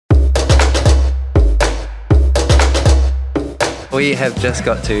We have just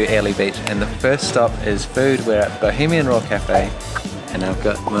got to Airlie Beach and the first stop is food. We're at Bohemian Raw Cafe and I've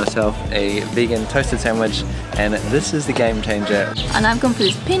got myself a vegan toasted sandwich and this is the game changer. And I've gone for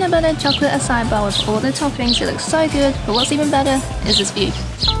this peanut butter chocolate acai bar with all the toppings. It looks so good, but what's even better is this view.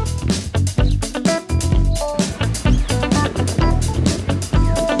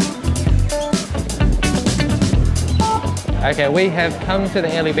 Okay, we have come to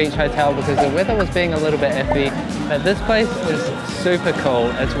the Airlie Beach Hotel because the weather was being a little bit iffy, but this place is super cool.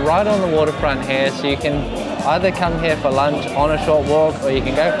 It's right on the waterfront here, so you can either come here for lunch on a short walk or you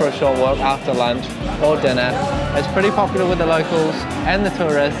can go for a short walk after lunch or dinner. It's pretty popular with the locals and the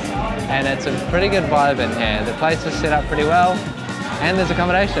tourists and it's a pretty good vibe in here. The place is set up pretty well and there's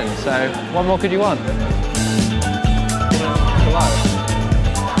accommodation, so what more could you want? Hello.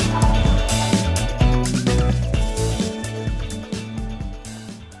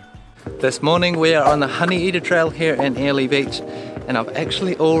 This morning we are on the Honeyeater trail here in Airlie Beach and I've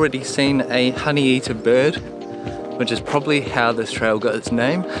actually already seen a Honeyeater bird, which is probably how this trail got its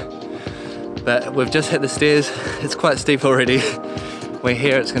name. But we've just hit the stairs, it's quite steep already. We're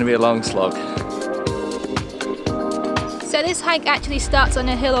here, it's going to be a long slog. So this hike actually starts on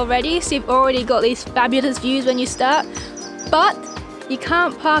a hill already, so you've already got these fabulous views when you start. But you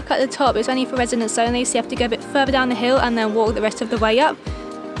can't park at the top, it's only for residents only, so you have to go a bit further down the hill and then walk the rest of the way up.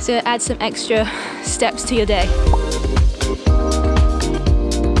 So add some extra steps to your day.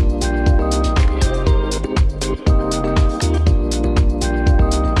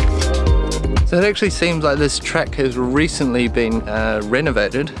 So it actually seems like this track has recently been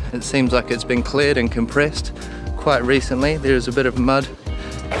renovated. It seems like it's been cleared and compressed quite recently. There's a bit of mud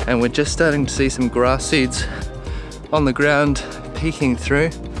and we're just starting to see some grass seeds on the ground peeking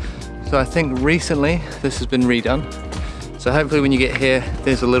through. So I think recently this has been redone. So hopefully when you get here,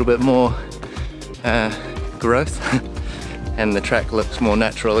 there's a little bit more growth and the track looks more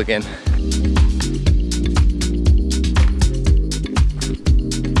natural again.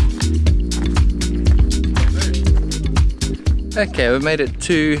 Okay, we've made it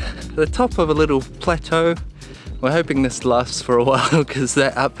to the top of a little plateau. We're hoping this lasts for a while because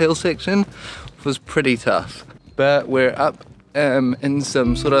that uphill section was pretty tough. But we're up in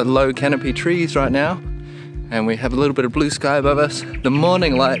some sort of low canopy trees right now. And we have a little bit of blue sky above us, the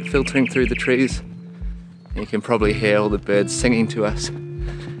morning light filtering through the trees. You can probably hear all the birds singing to us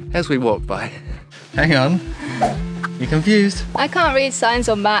as we walk by. Hang on, you confused? I can't read signs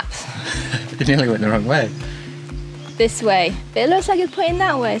on maps. You nearly went the wrong way. This way, but it looks like it's pointing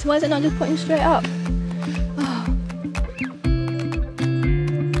that way, so why is it not just pointing straight up? Oh.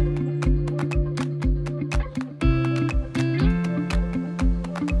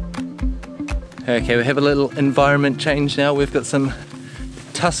 Okay, we have a little environment change now. We've got some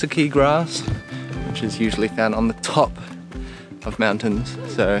tussocky grass, which is usually found on the top of mountains.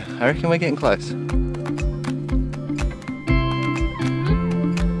 So I reckon we're getting close.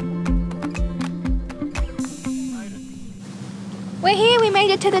 We're here, we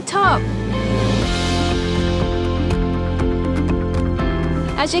made it to the top.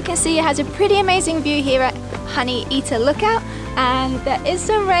 As you can see, it has a pretty amazing view here at Honeyeater Lookout. And there is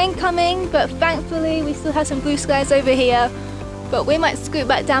some rain coming, but thankfully we still have some blue skies over here. But we might scoot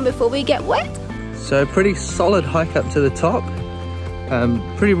back down before we get wet. So pretty solid hike up to the top.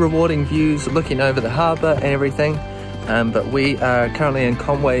 Pretty rewarding views looking over the harbour and everything. But we are currently in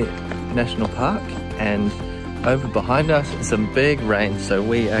Conway National Park and over behind us is some big rain. So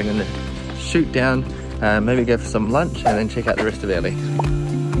we are going to shoot down, maybe go for some lunch and then check out the rest of Airlie.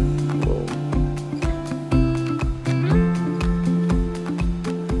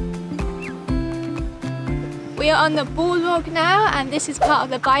 We are on the Boardwalk now, and this is part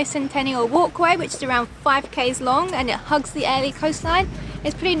of the Bicentennial Walkway, which is around 5 k's long and it hugs the Airlie coastline.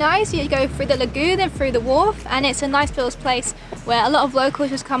 It's pretty nice. You go through the lagoon and through the wharf, and it's a nice little place where a lot of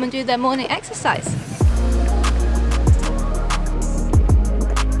locals just come and do their morning exercise.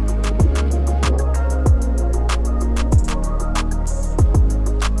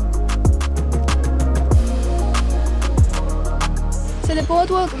 So the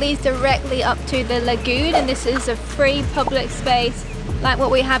boardwalk leads directly up to the lagoon, and this is a free public space like what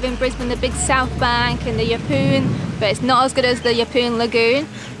we have in Brisbane, the big South Bank and the Yeppoon, but it's not as good as the Yeppoon Lagoon.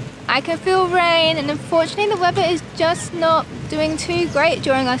 I can feel rain, and unfortunately the weather is just not doing too great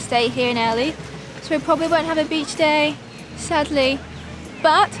during our stay here in Airlie, so we probably won't have a beach day, sadly.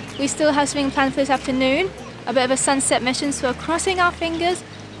 But we still have something planned for this afternoon, a bit of a sunset mission, so we're crossing our fingers.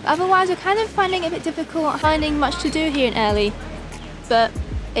 But otherwise we're kind of finding it a bit difficult finding much to do here in Airlie. But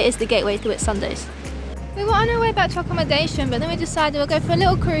it is the gateway to Whitsundays. We were on our way back to accommodation, but then we decided we'll go for a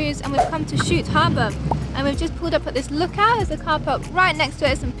little cruise, and we've come to Shute Harbour. And we've just pulled up at this lookout. There's a car park right next to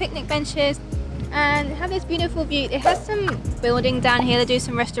it, some picnic benches, and have this beautiful view. It has some building down here to do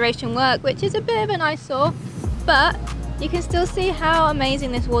some restoration work, which is a bit of an eyesore, but you can still see how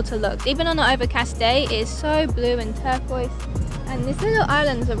amazing this water looks. Even on an overcast day, it is so blue and turquoise. And these little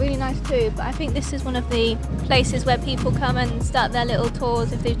islands are really nice too, but I think this is one of the places where people come and start their little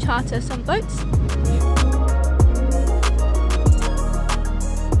tours if they charter some boats.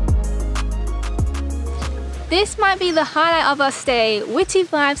 This might be the highlight of our stay. Whitty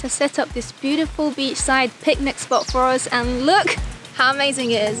Vibes has set up this beautiful beachside picnic spot for us, and look how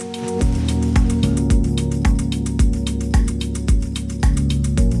amazing it is.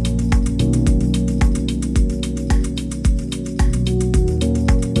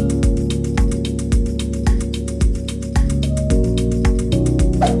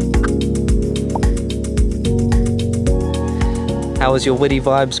 How was your Whitty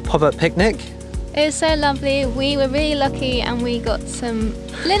Vibes pop-up picnic? It was so lovely. We were really lucky and we got some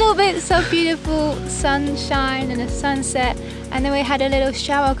little bits of beautiful sunshine and a sunset, and then we had a little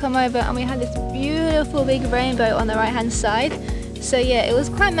shower come over and we had this beautiful big rainbow on the right hand side. So yeah, it was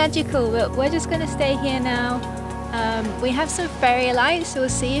quite magical, but we're just gonna stay here now. We have some fairy lights, so we'll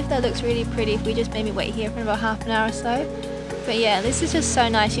see if that looks really pretty if we just maybe wait here for about half an hour or so. But yeah, this is just so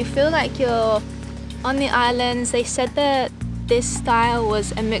nice. You feel like you're on the islands. They said that this style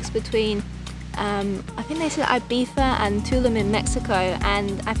was a mix between I think they said Ibiza and Tulum in Mexico,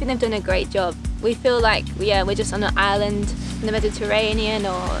 and I think they've done a great job. We feel like, yeah, we're just on an island in the Mediterranean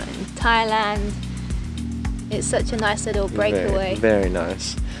or in Thailand. It's such a nice little breakaway. Very, very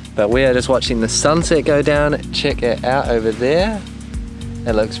nice. But we are just watching the sunset go down. Check it out over there.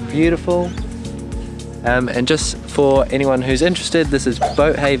 It looks beautiful. And just for anyone who's interested, this is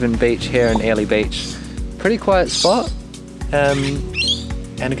Boathaven Beach here in Airlie Beach. Pretty quiet spot.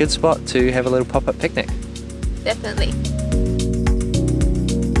 And a good spot to have a little pop-up picnic. Definitely.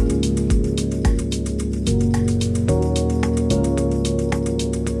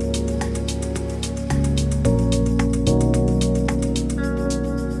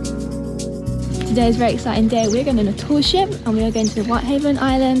 Today is a very exciting day. We're going on a tour ship and we are going to Whithaven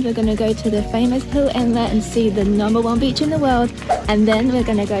Island. We're going to go to the famous Hill Inlet and see the #1 beach in the world, and then we're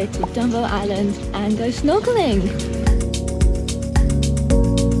going to go to Dumbell Island and go snorkeling.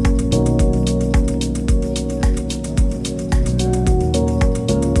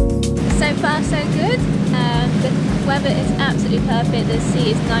 Far so good. The weather is absolutely perfect. The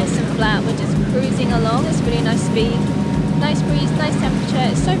sea is nice and flat. We're just cruising along. It's really nice speed, nice breeze, nice temperature.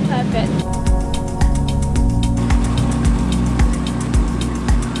 It's so perfect.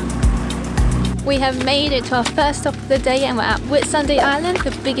 We have made it to our first stop of the day, and we're at Whitsunday Island,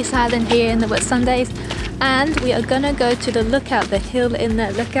 the biggest island here in the Whitsundays, and we are gonna go to the lookout, the Hill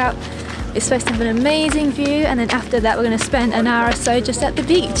Inlet lookout. It's supposed to have an amazing view, and then after that we're gonna spend an hour or so just at the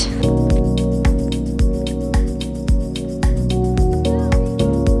beach.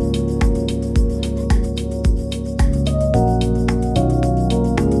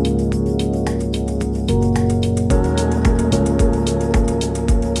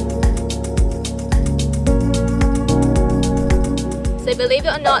 Believe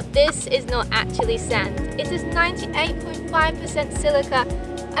it or not, this is not actually sand. It is 98.5% silica,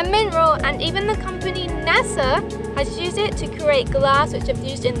 a mineral, and even the company NASA has used it to create glass, which they've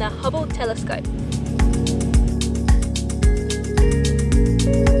used in the Hubble telescope.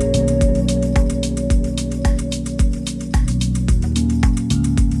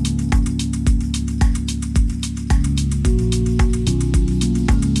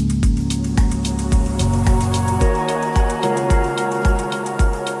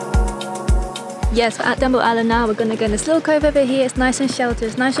 Yes, we're at Dumbell Island now. We're going to go in this little cove over here. It's nice and sheltered,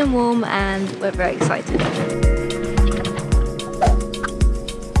 it's nice and warm, and we're very excited.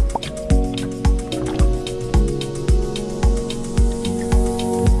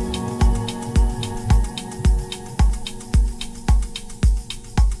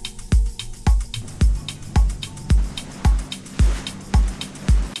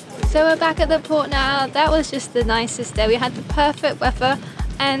 So we're back at the port now. That was just the nicest day. We had the perfect weather,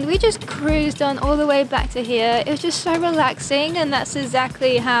 and we just cruised on all the way back to here. It was just so relaxing, and that's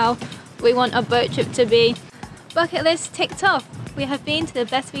exactly how we want a boat trip to be. Bucket list ticked off. We have been to the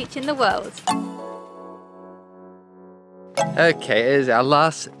best beach in the world. Okay, it is our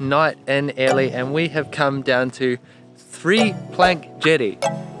last night in Airlie, and we have come down to 3-plank jetty.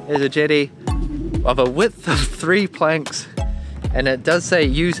 There's a jetty of a width of 3 planks, and it does say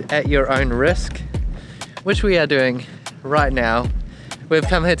use at your own risk, which we are doing right now. We've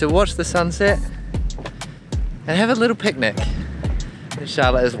come here to watch the sunset, and have a little picnic. And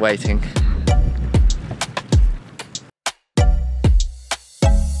Charlotte is waiting.